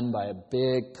are done by a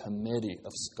big committee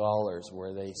of scholars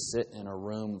where they sit in a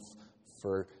room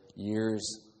for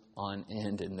years on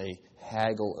end and they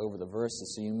haggle over the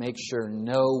verses. So you make sure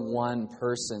no one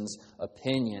person's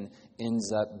opinion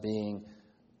ends up being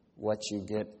what you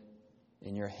get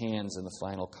in your hands in the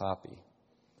final copy.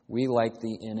 We like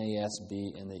the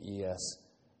NASB and the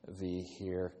ESV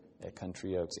here at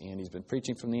Country Oaks. Andy's been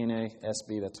preaching from the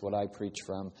NASB. That's what I preach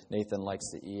from. Nathan likes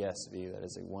the ESV. That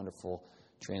is a wonderful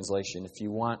translation. If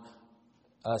you want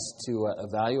us to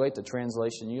evaluate the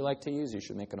translation you like to use, you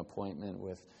should make an appointment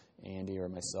with Andy or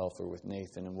myself or with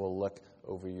Nathan, and we'll look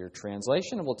over your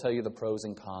translation and we'll tell you the pros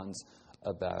and cons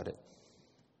about it.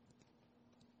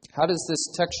 How does this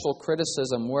textual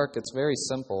criticism work? It's very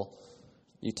simple.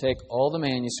 You take all the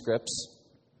manuscripts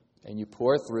and you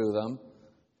pore through them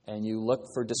and you look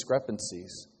for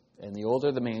discrepancies. And the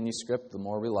older the manuscript, the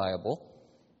more reliable.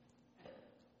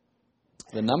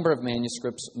 The number of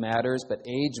manuscripts matters, but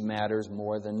age matters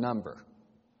more than number.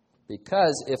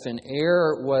 Because if an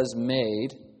error was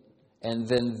made and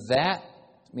then that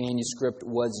manuscript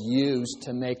was used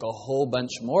to make a whole bunch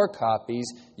more copies,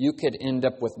 you could end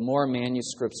up with more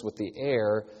manuscripts with the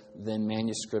error than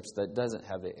manuscripts that doesn't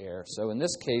have the error. So in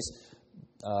this case,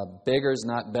 bigger is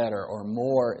not better, or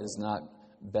more is not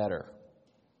better.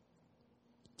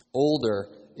 Older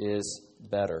is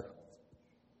better.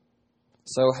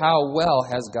 So how well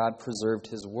has God preserved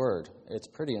His Word? It's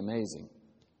pretty amazing,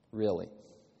 really.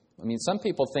 I mean, some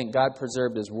people think God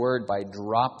preserved His Word by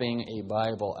dropping a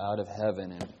Bible out of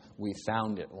heaven and we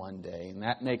found it one day. And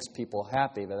that makes people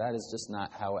happy, but that is just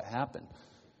not how it happened.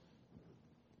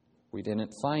 We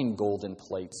didn't find golden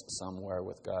plates somewhere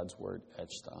with God's Word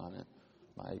etched on it.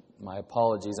 My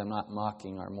apologies, I'm not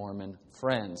mocking our Mormon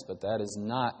friends, but that is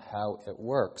not how it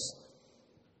works.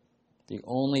 The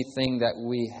only thing that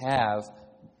we have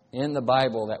in the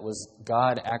Bible that was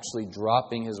God actually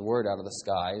dropping His Word out of the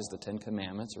sky is the Ten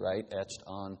Commandments, right, etched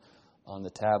on the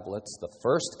tablets, the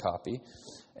first copy.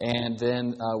 And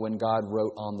then when God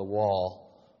wrote on the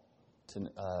wall,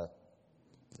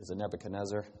 is it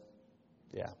Nebuchadnezzar?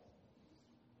 Yeah.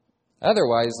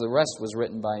 Otherwise, the rest was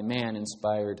written by man,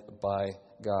 inspired by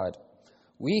God.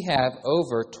 We have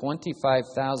over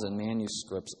 25,000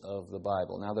 manuscripts of the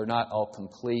Bible. Now, they're not all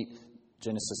complete,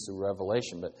 Genesis through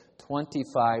Revelation, but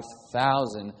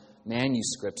 25,000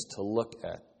 manuscripts to look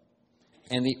at.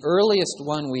 And the earliest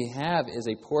one we have is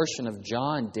a portion of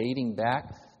John dating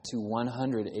back to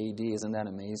 100 A.D. Isn't that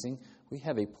amazing? We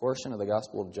have a portion of the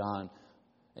Gospel of John,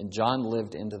 and John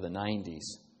lived into the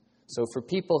 90s. So for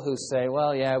people who say,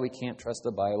 well, yeah, we can't trust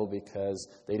the Bible because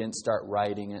they didn't start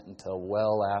writing it until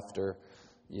well after,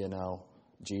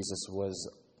 Jesus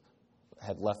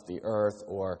had left the earth,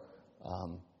 or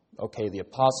okay, the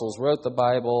apostles wrote the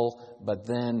Bible, but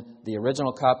then the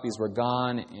original copies were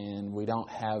gone, and we don't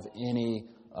have any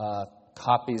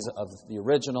copies of the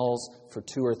originals for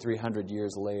 200 or 300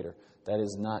 years later. That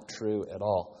is not true at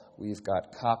all. We've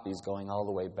got copies going all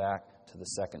the way back to the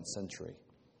 2nd century.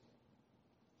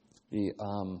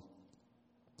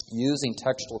 Using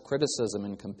textual criticism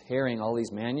and comparing all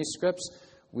these manuscripts,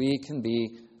 we can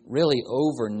be really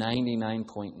over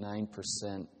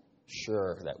 99.9%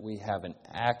 sure that we have an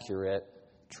accurate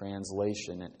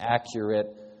translation, an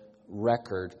accurate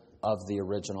record of the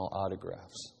original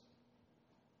autographs.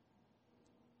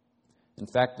 In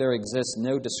fact, there exists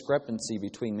no discrepancy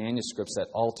between manuscripts that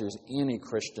alters any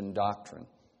Christian doctrine.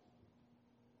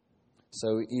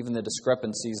 So even the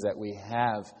discrepancies that we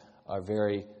have are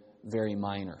very, very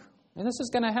minor. And this is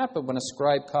going to happen when a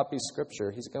scribe copies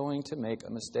Scripture. He's going to make a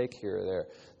mistake here or there.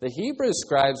 The Hebrew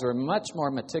scribes were much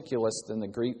more meticulous than the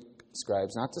Greek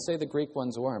scribes. Not to say the Greek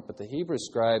ones weren't, but the Hebrew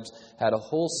scribes had a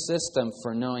whole system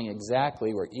for knowing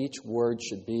exactly where each word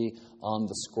should be on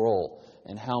the scroll,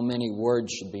 and how many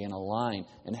words should be in a line,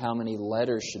 and how many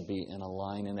letters should be in a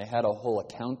line. And they had a whole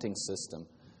accounting system.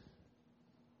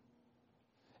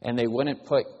 And they wouldn't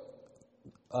put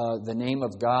the name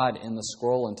of God in the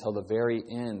scroll until the very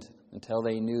end, until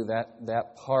they knew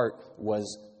that part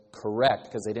was correct,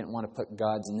 because they didn't want to put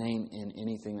God's name in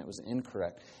anything that was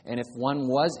incorrect. And if one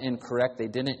was incorrect, they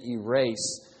didn't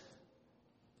erase,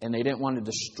 and they didn't want to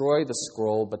destroy the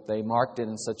scroll, but they marked it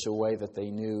in such a way that they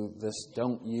knew this,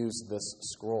 don't use this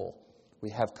scroll. We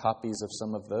have copies of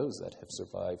some of those that have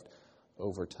survived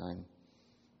over time.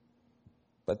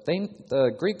 But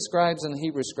the Greek scribes and the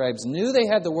Hebrew scribes knew they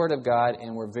had the Word of God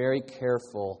and were very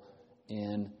careful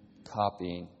in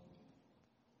copying.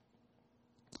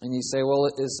 And you say, well,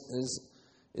 is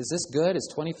this good? Is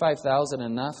 25,000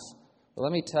 enough? Well,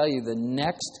 let me tell you, the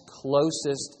next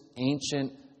closest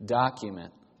ancient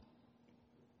document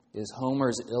is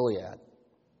Homer's Iliad.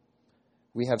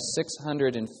 We have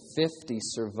 650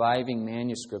 surviving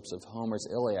manuscripts of Homer's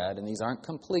Iliad, and these aren't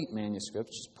complete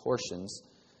manuscripts, just portions,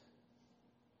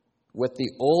 with the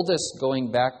oldest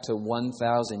going back to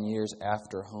 1,000 years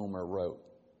after Homer wrote.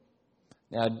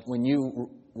 Now, when you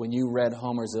when you read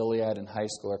Homer's Iliad in high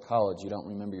school or college, you don't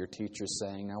remember your teacher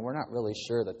saying, now, we're not really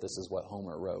sure that this is what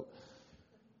Homer wrote.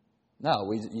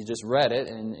 No, you just read it,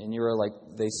 and you were like,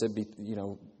 they said,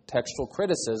 textual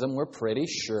criticism, we're pretty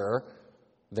sure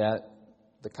that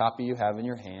the copy you have in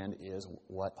your hand is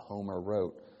what Homer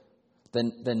wrote.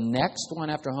 The next one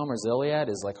after Homer's Iliad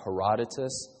is like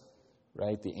Herodotus,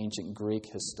 right? The ancient Greek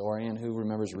historian. Who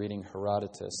remembers reading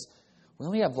Herodotus? We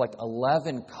only have like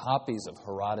 11 copies of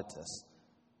Herodotus.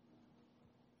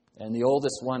 And the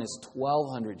oldest one is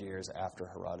 1,200 years after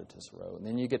Herodotus wrote. And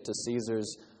then you get to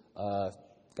Caesar's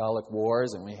Gallic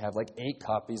Wars, and we have like 8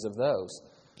 copies of those.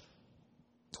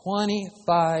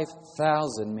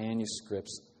 25,000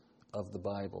 manuscripts of the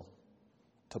Bible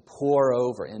to pore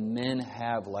over, and men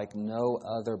have like no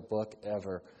other book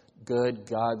ever. Good,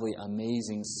 godly,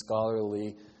 amazing,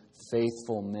 scholarly,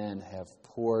 faithful men have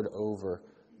pored over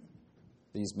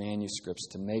these manuscripts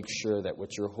to make sure that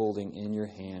what you're holding in your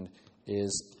hand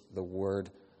is the Word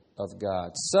of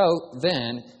God. So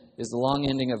then, is the long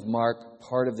ending of Mark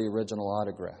part of the original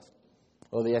autograph?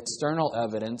 Well, the external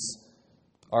evidence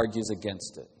argues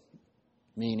against it,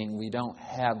 meaning we don't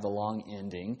have the long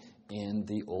ending in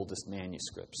the oldest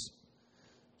manuscripts.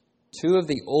 2 of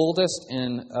the oldest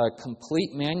and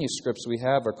complete manuscripts we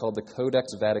have are called the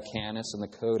Codex Vaticanus and the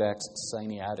Codex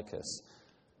Sinaiticus.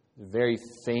 Very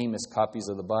famous copies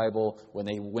of the Bible when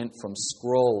they went from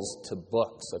scrolls to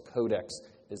books. A codex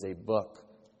is a book.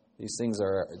 These things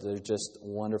they're just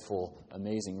wonderful,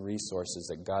 amazing resources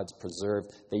that God's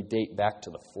preserved. They date back to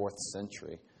the 4th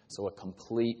century. So a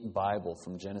complete Bible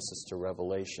from Genesis to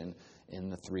Revelation in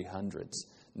the 300s.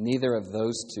 Neither of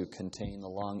those 2 contain the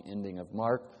long ending of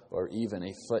Mark or even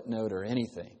a footnote or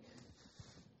anything.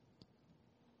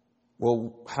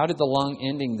 Well, how did the long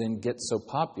ending then get so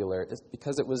popular? It's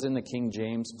because it was in the King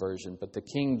James Version. But the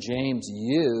King James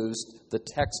used the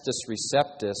Textus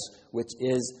Receptus, which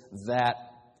is that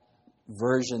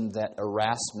version that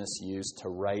Erasmus used to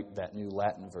write that New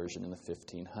Latin version in the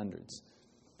 1500s.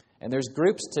 And there's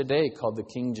groups today called the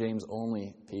King James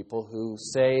only people who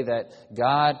say that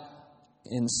God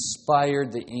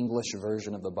inspired the English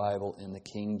version of the Bible in the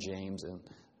King James, and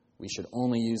we should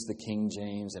only use the King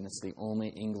James, and it's the only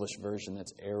English version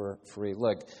that's error-free.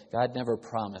 Look, God never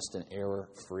promised an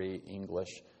error-free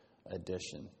English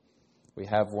edition. We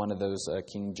have one of those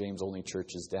King James only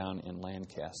churches down in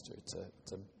Lancaster. It's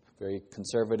a very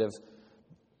conservative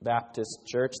Baptist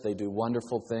church. They do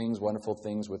wonderful things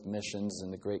with missions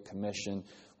and the Great Commission.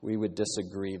 We would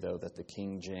disagree, though, that the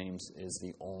King James is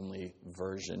the only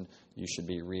version you should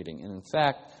be reading. And in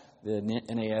fact, the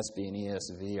NASB and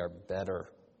ESV are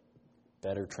better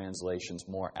translations,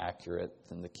 more accurate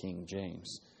than the King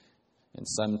James. In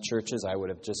some churches, I would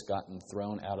have just gotten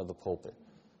thrown out of the pulpit.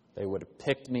 They would have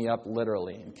picked me up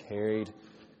literally and carried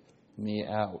me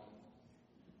out.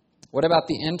 What about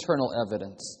the internal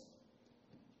evidence?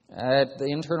 The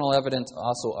internal evidence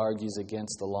also argues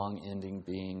against the long ending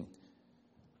being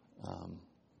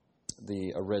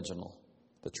the original.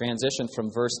 The transition from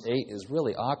verse 8 is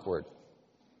really awkward.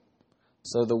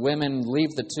 So the women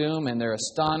leave the tomb and they're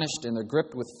astonished and they're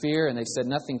gripped with fear and they said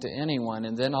nothing to anyone.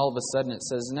 And then all of a sudden it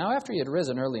says, now after he had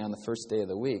risen early on the first day of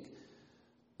the week.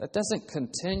 That doesn't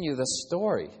continue the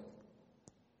story.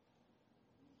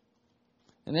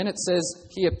 And then it says,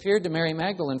 he appeared to Mary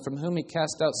Magdalene, from whom he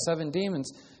cast out 7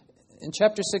 demons. In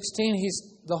chapter 16,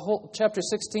 the whole chapter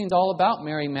 16 is all about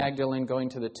Mary Magdalene going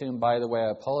to the tomb. By the way, I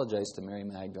apologize to Mary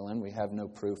Magdalene. We have no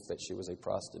proof that she was a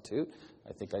prostitute.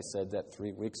 I think I said that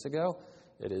 3 weeks ago.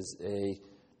 It is a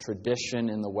tradition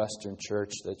in the Western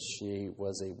church that she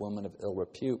was a woman of ill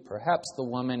repute. Perhaps the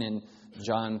woman in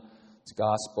John's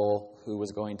gospel who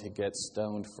was going to get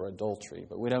stoned for adultery.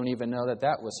 But we don't even know that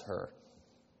that was her.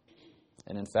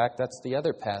 And in fact, that's the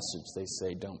other passage they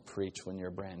say don't preach when you're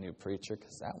a brand new preacher,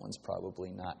 because that one's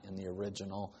probably not in the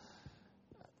original.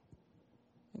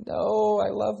 No, I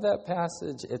love that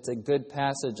passage. It's a good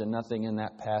passage, and nothing in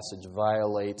that passage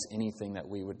violates anything that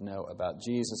we would know about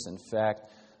Jesus. In fact,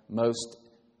 most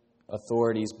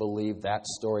authorities believe that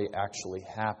story actually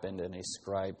happened, and a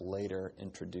scribe later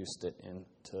introduced it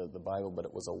into the Bible, but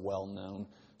it was a well-known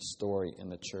story in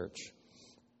the church.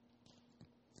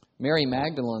 Mary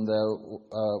Magdalene, though,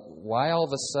 why all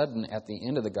of a sudden at the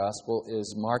end of the gospel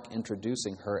is Mark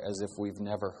introducing her as if we've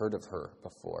never heard of her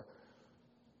before?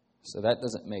 So that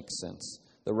doesn't make sense.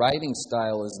 The writing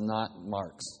style is not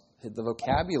Mark's. The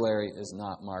vocabulary is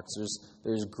not Mark's.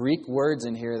 There's Greek words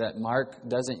in here that Mark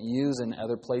doesn't use in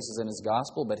other places in his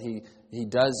gospel, but he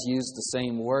does use the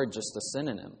same word, just a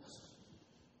synonym.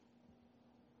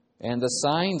 And the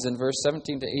signs in verse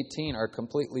 17 to 18 are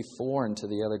completely foreign to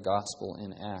the other gospel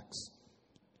in Acts.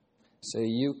 So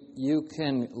you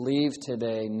can leave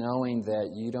today knowing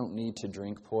that you don't need to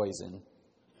drink poison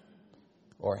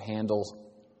or handle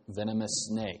venomous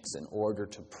snakes in order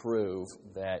to prove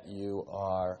that you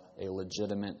are a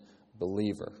legitimate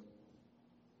believer.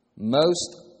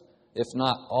 Most, if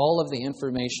not all, of the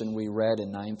information we read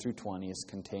in 9 through 20 is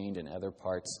contained in other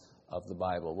parts of the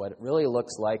Bible. What it really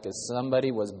looks like is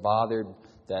somebody was bothered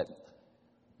that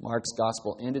Mark's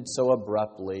gospel ended so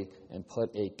abruptly and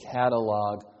put a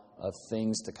catalog of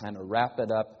things to kind of wrap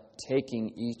it up, taking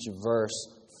each verse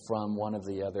from one of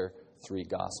the other three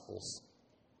gospels.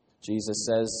 Jesus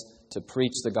says to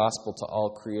preach the gospel to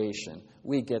all creation.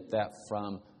 We get that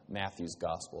from Matthew's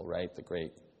gospel, right? The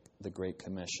Great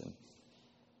Commission.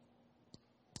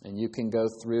 And you can go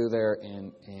through there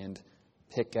and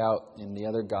pick out in the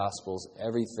other Gospels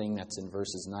everything that's in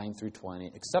verses 9 through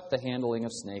 20, except the handling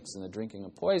of snakes and the drinking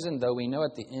of poison, though we know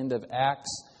at the end of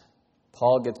Acts,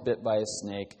 Paul gets bit by a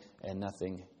snake and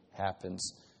nothing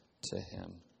happens to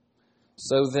him.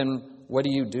 So then, what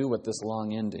do you do with this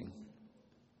long ending?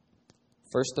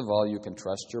 First of all, you can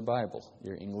trust your Bible.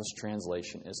 Your English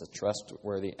translation is a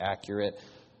trustworthy, accurate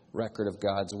record of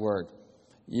God's Word.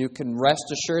 You can rest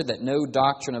assured that no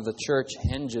doctrine of the church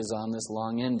hinges on this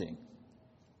long ending.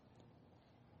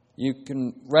 You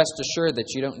can rest assured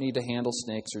that you don't need to handle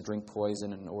snakes or drink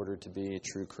poison in order to be a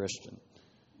true Christian.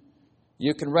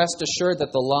 You can rest assured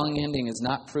that the long ending is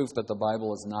not proof that the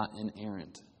Bible is not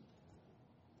inerrant.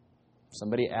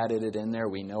 Somebody added it in there.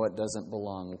 We know it doesn't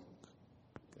belong.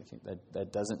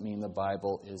 That doesn't mean the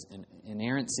Bible is...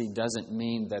 Inerrancy doesn't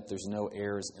mean that there's no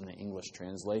errors in the English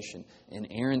translation.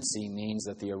 Inerrancy means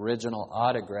that the original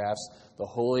autographs, the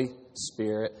Holy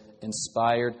Spirit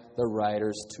inspired the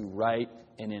writers to write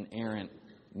an inerrant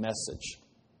message.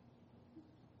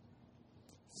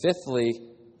 Fifthly,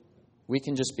 we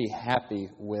can just be happy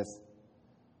with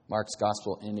Mark's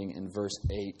gospel ending in verse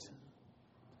 8.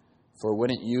 For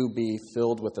wouldn't you be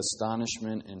filled with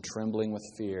astonishment and trembling with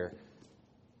fear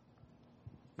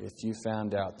if you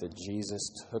found out that Jesus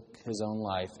took his own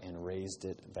life and raised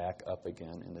it back up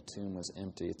again and the tomb was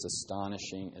empty? It's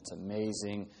astonishing. It's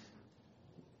amazing.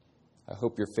 I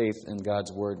hope your faith in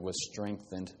God's Word was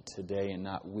strengthened today and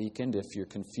not weakened. If you're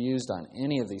confused on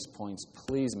any of these points,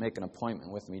 please make an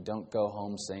appointment with me. Don't go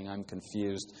home saying I'm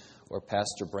confused or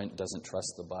Pastor Brent doesn't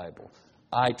trust the Bible.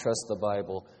 I trust the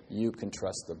Bible. You can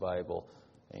trust the Bible.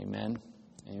 Amen.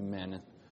 Amen.